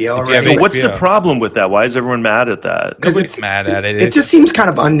have HBO already. So what's the problem with that? Why is everyone mad at that? Because it's mad at it. It just seems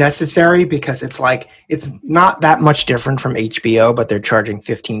kind of unnecessary because it's like it's not that much different from HBO, but they're charging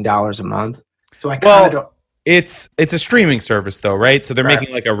 $15 a month. So I kind of don't. It's a streaming service though, right? So they're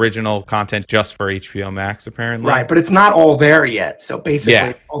making like original content just for HBO Max, apparently. Right, but it's not all there yet. So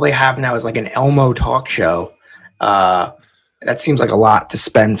basically, all they have now is like an Elmo talk show. That seems like a lot to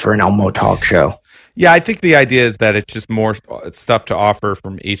spend for an Elmo talk show. Yeah, I think the idea is that it's just more stuff to offer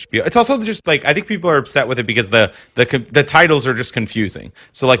from HBO. It's also just like I think people are upset with it because the titles are just confusing.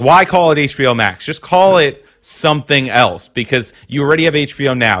 So like, why call it HBO Max? Just call it something else, because you already have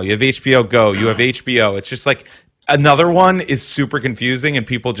HBO Now, you have HBO Go, you have HBO. It's just like another one is super confusing, and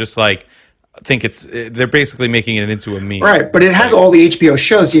people just like think they're basically making it into a meme. Right, but it has all the HBO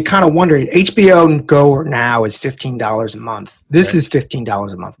shows. You kind of wonder, HBO Go or Now is $15 a month. This is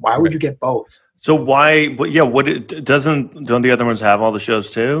 $15 a month. Why would you get both? So why? Don't the other ones have all the shows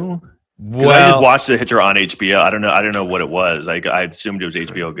too? Well, I just watched The Hitcher on HBO. I don't know what it was. I assumed it was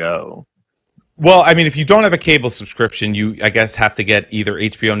HBO Go. Well, I mean, if you don't have a cable subscription, you, I guess, have to get either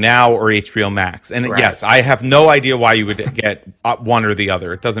HBO Now or HBO Max. And yes, I have no idea why you would get one or the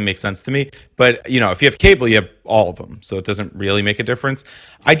other. It doesn't make sense to me. But, if you have cable, you have all of them, so it doesn't really make a difference.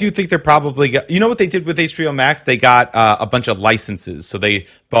 I do think they're probably you know what they did with HBO Max? They got a bunch of licenses. So they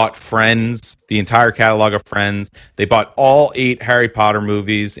bought Friends, the entire catalog of Friends. They bought all 8 Harry Potter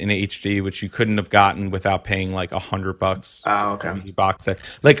movies in HD, which you couldn't have gotten without paying like $100. Oh, okay. Box set,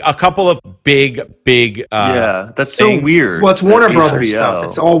 like a couple of big. Yeah, that's so weird. Well, it's Warner that Brothers HBO. stuff.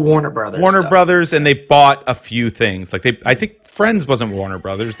 It's all Warner Brothers. Warner stuff. Brothers, and they bought a few things. Like I think Friends wasn't Warner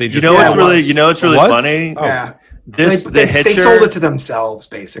Brothers. They just What's really Was? funny? Oh. Yeah. The They Hitcher, sold it to themselves,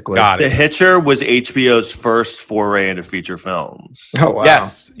 basically. Got The it. Hitcher was HBO's first foray into feature films. Oh, wow.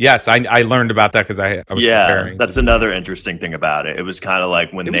 Yes. I learned about that because I was preparing. That's another interesting thing about it. It was kind of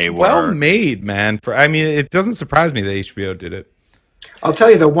like when It they was were well made, man. It doesn't surprise me that HBO did it. I'll tell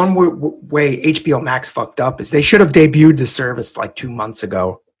you, the one way HBO Max fucked up is they should have debuted the service like 2 months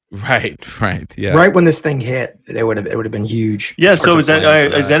ago. Right. Yeah. Right when this thing hit, it would have been huge. Yeah, so is plan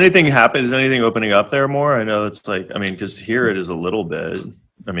for is that. anything happen? Is anything opening up there more? I know it's like, I mean, because here it is a little bit.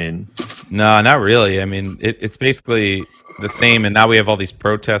 I mean, No, not really. I mean, it's basically the same, and now we have all these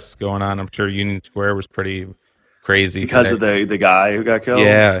protests going on. I'm sure Union Square was pretty crazy because today. of the guy who got killed.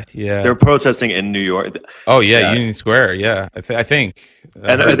 Yeah. They're protesting in New York. Oh yeah, Yeah. Union Square. Yeah, I think.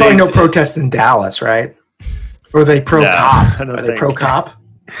 And There's are probably they- no protests in Dallas, right? Or are they pro cop? I don't Are they think- pro cop?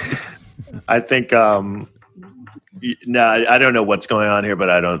 I think no, I don't know what's going on here, but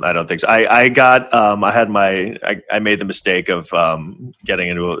I don't think so. I made the mistake of getting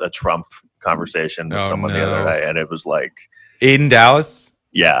into a Trump conversation with someone the other day, and it was like, in Dallas.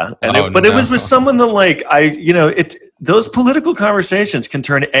 yeah, and Oh, it was no. with someone that like those political conversations can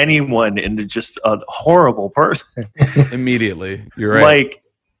turn anyone into just a horrible person. Immediately, you're right. Like,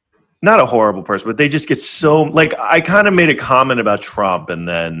 not a horrible person, but they just get so like. I kind of made a comment about Trump, and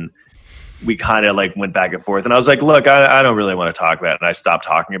then we kind of like went back and forth, and I was like, "Look, I don't really want to talk about it," and I stopped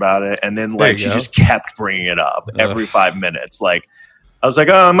talking about it. And then like you she go. just kept bringing it up every 5 minutes. Like, I was like,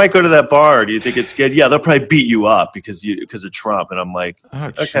 "Oh, I might go to that bar. Do you think it's good?" Yeah, they'll probably beat you up because of Trump. And I'm like, Oh,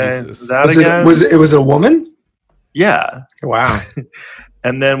 okay, Jesus. is that Was again? it was it a woman? Yeah. Wow.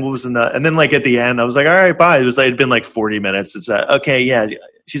 And then what was and then like at the end, I was like, all right, bye. It was like it'd been like 40 minutes. It's like, okay, yeah.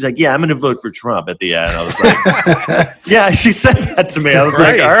 She's like, yeah, I'm gonna vote for Trump at the end. I was like, yeah, she said that to me. I was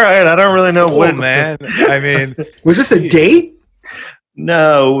like, Christ. all right, I don't really know Cool, what man. I mean, Was this a date?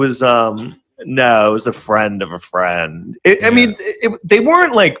 No, it was a friend of a friend. I mean, they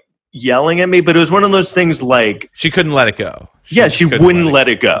weren't like yelling at me, but it was one of those things like, she couldn't let it go. she just couldn't wouldn't let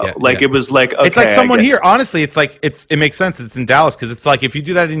it go. Yeah, Like yeah. it was like, okay, It's like I someone get- here. Honestly, it's like it makes sense. It's in Dallas because it's like if you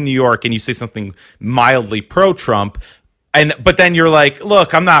do that in New York and you say something mildly pro-Trump, but then you're like,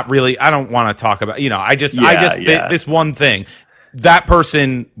 look, I don't want to talk about. This one thing. That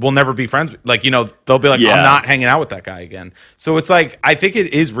person will never be friends with. Like, they'll be like, Yeah. I'm not hanging out with that guy again. So it's like I think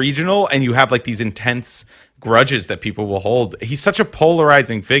it is regional, and you have like these intense grudges that people will hold. He's such a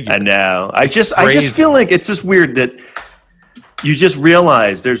polarizing figure. I know. I just Crazy. feel like it's just weird that you just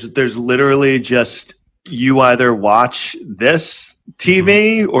realize there's literally just you either watch this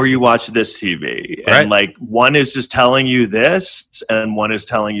TV or you watch this TV, Right. and like one is just telling you this and one is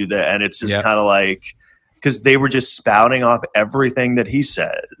telling you that, and it's just Yeah. kind of like because they were just spouting off everything that he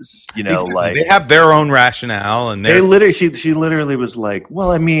says, Exactly. like they have their own rationale, and they they're literally she literally was like, well,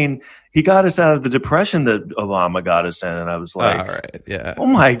 I mean, he got us out of the depression that Obama got us in, and I was like, all right, yeah. oh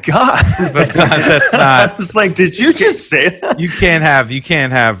my god, That's not. I was like, did you just say that? You can't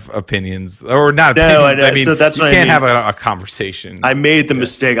have opinions, or not No, opinions. I know. mean, So that's you what I can't mean. have a conversation. I made the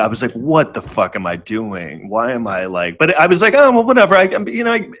mistake. I was like, what the fuck am I doing? Why am I like, but I was like, oh, well, whatever.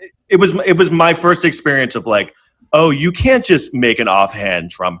 It was my first experience of like, oh, you can't just make an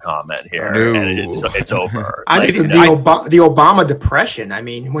offhand Trump comment here No. and it's over. I Like, just the Obama depression. I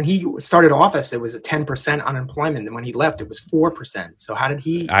mean, when he started office, it was a 10% unemployment, and when he left, it was 4%. So how did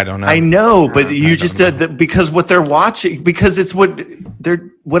he? I don't know. I know, but you I just don't did because what they're watching, because it's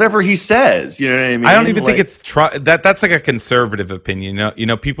whatever he says, you know what I mean? I don't even Like, think it's that's like a conservative opinion.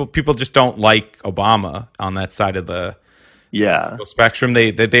 People just don't like Obama on that side of the yeah. spectrum.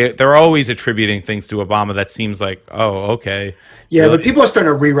 They're always attributing things to Obama that seems like, oh, okay. Yeah, Really? but people are starting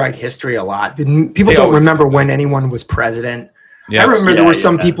to rewrite history a lot. People They don't always remember when anyone was president. Yeah. I remember there Yeah, were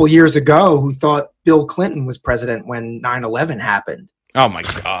some yeah. people years ago who thought Bill Clinton was president when 9/11 happened. Oh my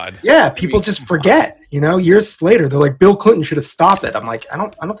God. Yeah, people just forget. Years later, they're like, Bill Clinton should have stopped it. I'm like, I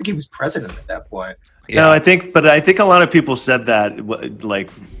don't think he was president at that point. No, I think a lot of people said that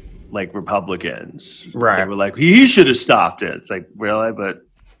like Republicans, Right. They were like, he should have stopped it. It's like, really? But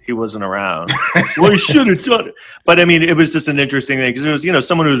he wasn't around. Well, he should have done it. But I mean, it was just an interesting thing because it was, you know,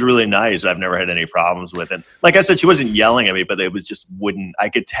 someone who was really nice. I've never had any problems with. And like I said, she wasn't yelling at me, but it was just wouldn't. I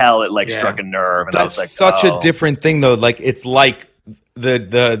could tell it like struck a nerve. And That's I was like, such a different thing, though. Like it's like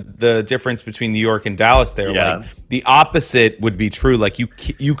the difference between New York and Dallas. There, like the opposite would be true. Like you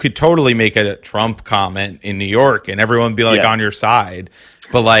could totally make a Trump comment in New York, and everyone would be like on your side.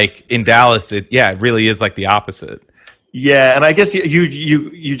 But like in Dallas, it really is like the opposite. Yeah, and I guess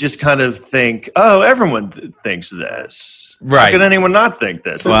you just kind of think, oh, everyone thinks this. Right? How could anyone not think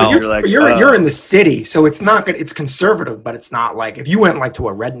this? Well, you're in the city, so it's not good. It's conservative, but it's not like if you went like to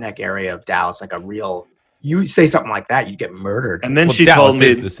a redneck area of Dallas, like a real. You say something like that, you get murdered. And then she Dallas told me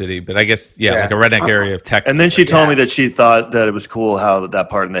is the city, but I guess like a redneck area of Texas. And then she told me that she thought that it was cool how that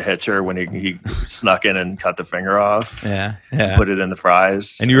part in The Hitcher when he snuck in and cut the finger off, put it in the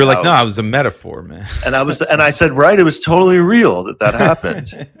fries, and you were like, "No, it was a metaphor, man." And I said, "Right, it was totally real that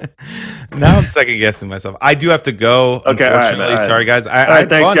happened." Now I'm second guessing myself. I do have to go. Okay, unfortunately, all right. Sorry guys. All right,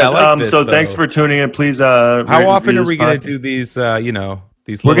 thanks guys. Thanks for tuning in. Please, how often are we going to do these?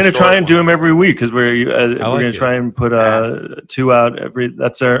 We're going to try and do them every week because we're going to try and put 2 out every.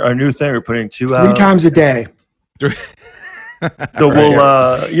 That's our new thing. We're putting 2 out 3 times a day. So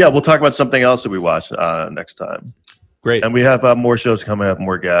we'll talk about something else that we watch next time. Great. And we have more shows coming up,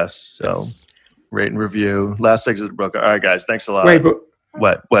 more guests. So rate and review. Last exit broke. All right, guys. Thanks a lot. Wait, but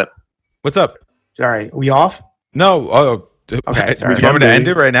what? What's up? Sorry, are we off? No. Oh, okay. Sorry. You want me to end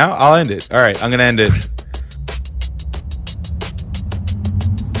it right now? I'll end it. All right, I'm going to end it.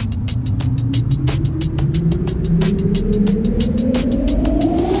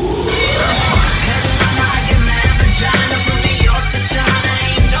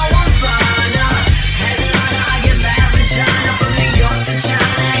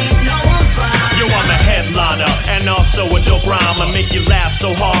 Make you laugh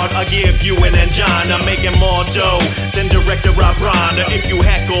so hard, I'll give you an angina. Making more dough than director Rob Reiner. If you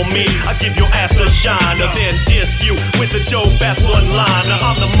heckle me, I'll give your ass a shiner. Then diss you with a dope ass one-liner.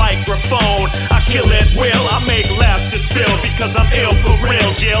 On the microphone, I kill it will. I make laughter spill because I'm ill for real.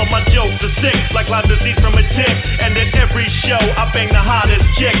 Jill, my jokes are sick like Lyme disease from a tick. And at every show, I bang the hottest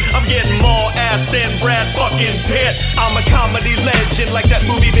chick. I'm getting more ass than Brad fucking Pitt. I'm a comedy legend like that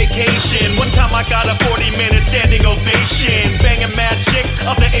movie Vacation. One time I got a 40-minute standing ovation. Banging mad chicks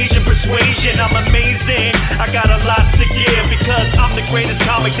of the Asian persuasion. I'm amazing. I got a lot to give because I'm the greatest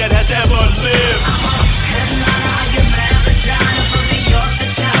comic that has ever lived. Headliner, I get mad vagina from New York to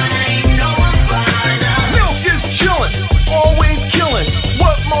China. Ain't no one finer. Milk is chillin', always killin'.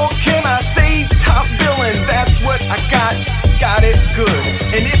 What more can I say? Top billing, that's what I got it good.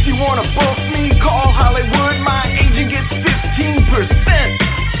 And if you wanna book me, call Hollywood. My agent gets 15%.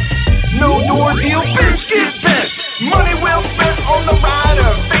 No door deal, bitch, get bent. Money well spent on the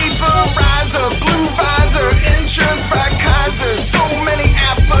rider. Vaporizer, blue visor, insurance by Kaiser. So many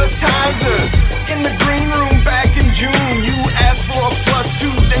appetizers. In the green room back in June, you asked for a +2,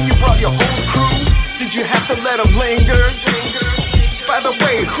 then you brought your whole crew. Did you have to let them linger? By the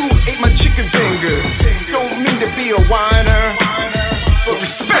way, who ate my chicken fingers? Don't mean to be a whiner, but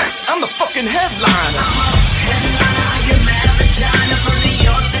respect, I'm the fucking headliner. Headliner, I get mad vagina from New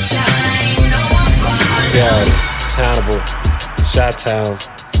York to China. Ain't no one finer. Yeah, it's Hannibal, Chi-Town.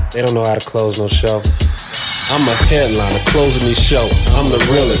 They don't know how to close no show. I'm a headliner, closing the show. I'm the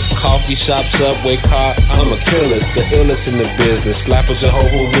realest. Coffee shop, Subway car, I'm a killer. The illest in the business. Slap a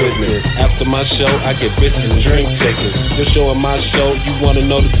Jehovah Witness. After my show, I get bitches and drink tickets. Your show and my show, you wanna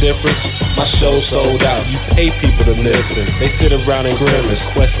know the difference? My show's sold out. You pay people to listen. They sit around and grimace,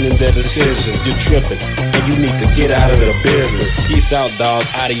 questioning their decisions. You're tripping, and you need to get out of the business. Peace out, dog.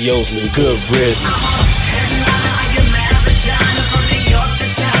 Adios and good riddance. Headliner, I get mad vagina from New York to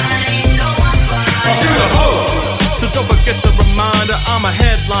China. Ain't no one finer. So don't forget the reminder, I'm a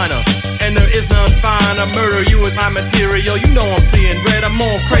headliner, and there is none finer. Murder you with my material, you know I'm seeing red. I'm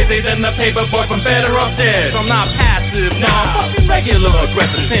more crazy than the paper boy from Better Off Dead. I'm not passive, no, I'm fucking regular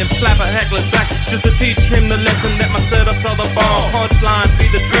aggressive. Pimp, slapper, heckler, sack, just to teach him the lesson that my setups are the bomb. Punchline be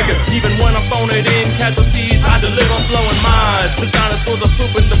the trigger, even when I'm phoning in casualties, I deliver, I'm blowing minds. Cause dinosaurs are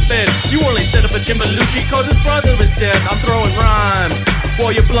pooping the bed. You only set up a Jim Belushi cause his brother is dead. I'm throwing rhymes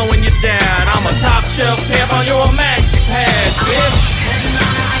while you're blowing your dad. I'm a top shelf tab on your maxi pad, bitch.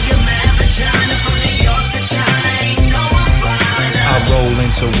 Headliner, I get mad vagina from New York to China. Ain't no one finer. I roll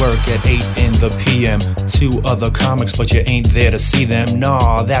into work at 8 in the PM. 2 other comics, but you ain't there to see them.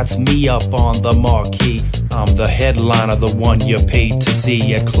 Nah, that's me up on the marquee. I'm the headliner, the one you're paid to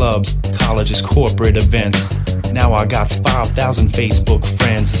see at clubs, colleges, corporate events. Now I got 5,000 Facebook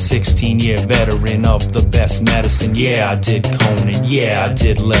friends, a 16-year veteran of the best medicine. Yeah, I did Conan, yeah, I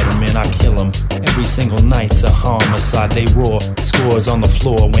did Letterman. I kill 'em every single night's a homicide. They roar, scores on the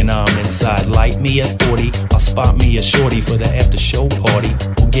floor when I'm inside. Light me at 40, I'll spot me a shorty for the after show party.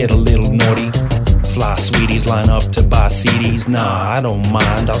 We'll get a little naughty. Fly sweeties line up to buy CDs. Nah, I don't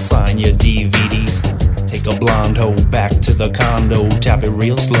mind, I'll sign your DVDs. Take a blonde hoe back to the condo, tap it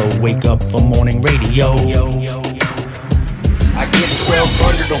real slow, wake up for morning radio. I get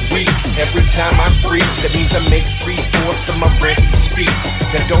 1,200 a week every time I'm free. That means I make 3/4 of my rent to speak.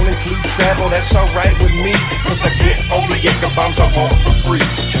 That don't include travel, that's alright with me, cause I get all the Jaeger bombs I want for free.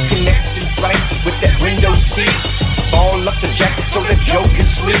 2 connecting flights with that window seat. Ball up the jacket so that Joe can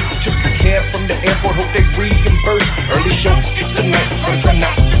sleep. Took a cab from the airport, hope they reimburse. Early show is tonight, gonna try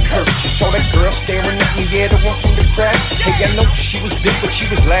not to curse. You saw that girl staring at me, yeah, the one from the crowd. Hey, I know she was big, but she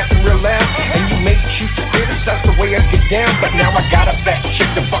was laughing real loud. And you may choose to criticize the way I get down, but now I got a fat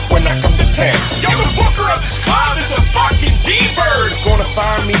chick to fuck when I come to town. Yo, the booker of this club is a fucking D-bird. Gonna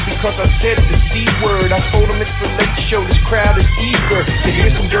fire me because I said the C word. I told him it's the late show, this crowd is eager to hear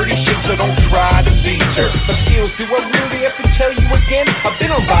some dirty shit, so don't try to deter my skills. Do I really have to tell you again? I've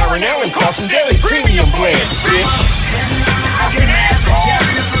been on Byron Allen, Carson Daly, Premium Blend, bitch.